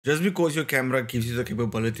Just because your camera gives you the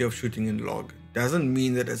capability of shooting in log doesn't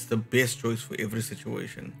mean that it's the best choice for every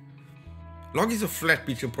situation. Log is a flat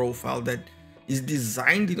picture profile that is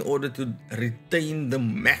designed in order to retain the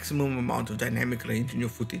maximum amount of dynamic range in your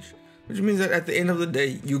footage, which means that at the end of the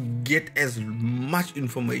day, you get as much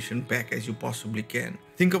information back as you possibly can.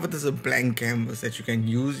 Think of it as a blank canvas that you can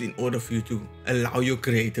use in order for you to allow your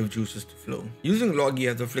creative juices to flow. Using log, you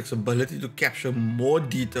have the flexibility to capture more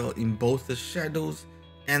detail in both the shadows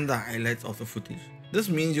and the highlights of the footage. This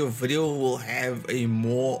means your video will have a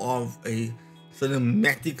more of a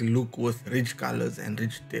cinematic look with rich colors and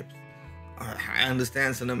rich depths. I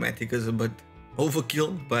understand cinematic is a bit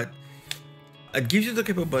overkill, but it gives you the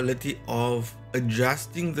capability of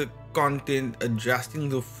adjusting the content, adjusting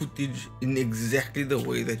the footage in exactly the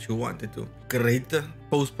way that you want it to. Greater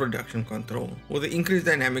post-production control. With the increased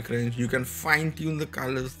dynamic range, you can fine-tune the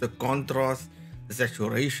colors, the contrast, the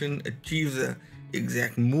saturation, achieve the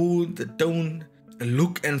exact mood, the tone, the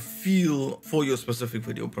look and feel for your specific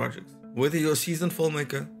video projects. Whether you're a seasoned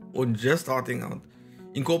filmmaker or just starting out,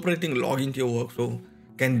 incorporating log into your workflow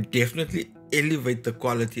can definitely elevate the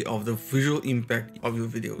quality of the visual impact of your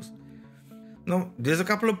videos. Now, there's a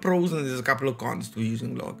couple of pros and there's a couple of cons to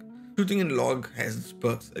using log. Shooting in log has its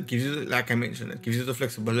perks. It gives you, like I mentioned, it gives you the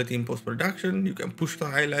flexibility in post-production. You can push the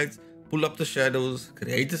highlights, pull up the shadows,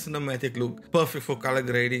 create a cinematic look, perfect for color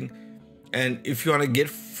grading. And if you want to get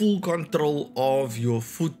full control of your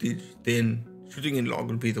footage, then shooting in log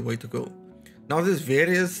will be the way to go. Now, there's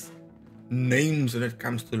various names when it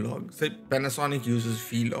comes to log. Say Panasonic uses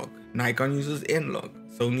V-Log, Nikon uses N-Log,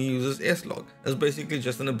 Sony uses S-Log. That's basically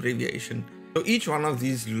just an abbreviation. So each one of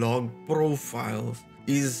these log profiles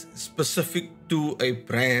is specific to a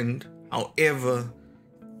brand. However,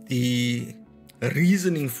 the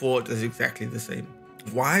reasoning for it is exactly the same.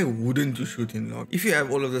 Why wouldn't you shoot in log? If you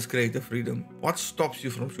have all of this creative freedom, what stops you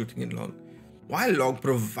from shooting in log? While log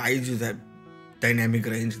provides you that dynamic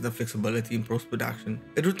range and the flexibility in post-production,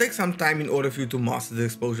 it will take some time in order for you to master the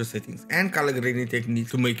exposure settings and color grading techniques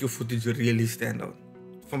to make your footage really stand out.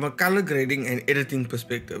 From a color grading and editing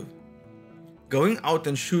perspective, going out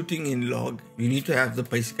and shooting in log, you need to have the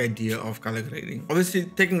basic idea of color grading. Obviously,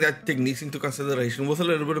 taking that techniques into consideration with a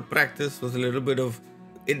little bit of practice, with a little bit of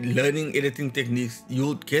learning editing techniques,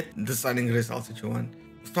 you'll get the stunning results that you want.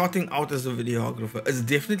 Starting out as a videographer, it's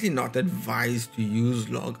definitely not advised to use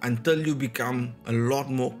log until you become a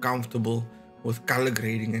lot more comfortable with color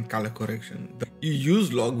grading and color correction. You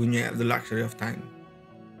use log when you have the luxury of time.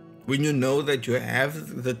 When you know that you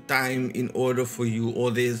have the time in order for you,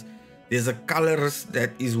 or there's a colorist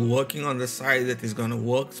that is working on the side that is going to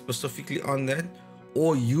work specifically on that,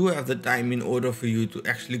 or you have the time in order for you to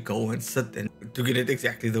actually go and sit and to get it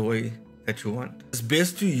exactly the way that you want. It's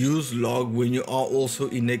best to use log when you are also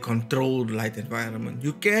in a controlled light environment.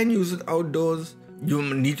 You can use it outdoors. You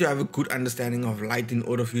need to have a good understanding of light in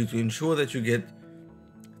order for you to ensure that you get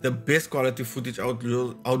the best quality footage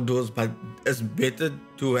outdoors, but it's better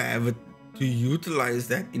to have it, to utilize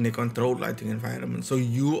that in a controlled lighting environment. So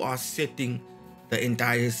you are setting the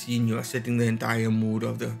entire scene, you are setting the entire mood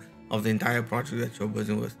of the entire project that you're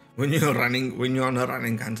busy with. When you're on a run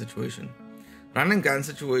and gun situation. Run and gun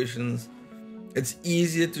situations, it's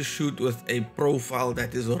easier to shoot with a profile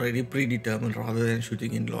that is already predetermined rather than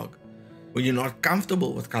shooting in log. When you're not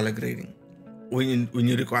comfortable with color grading, when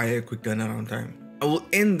you require a quick turnaround time. I will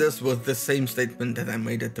end this with the same statement that I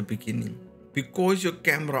made at the beginning. Because your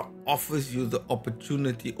camera offers you the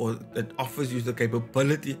opportunity, or that offers you the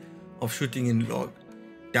capability of shooting in log,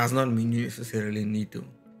 does not mean you necessarily need to.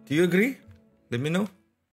 Do you agree? Let me know.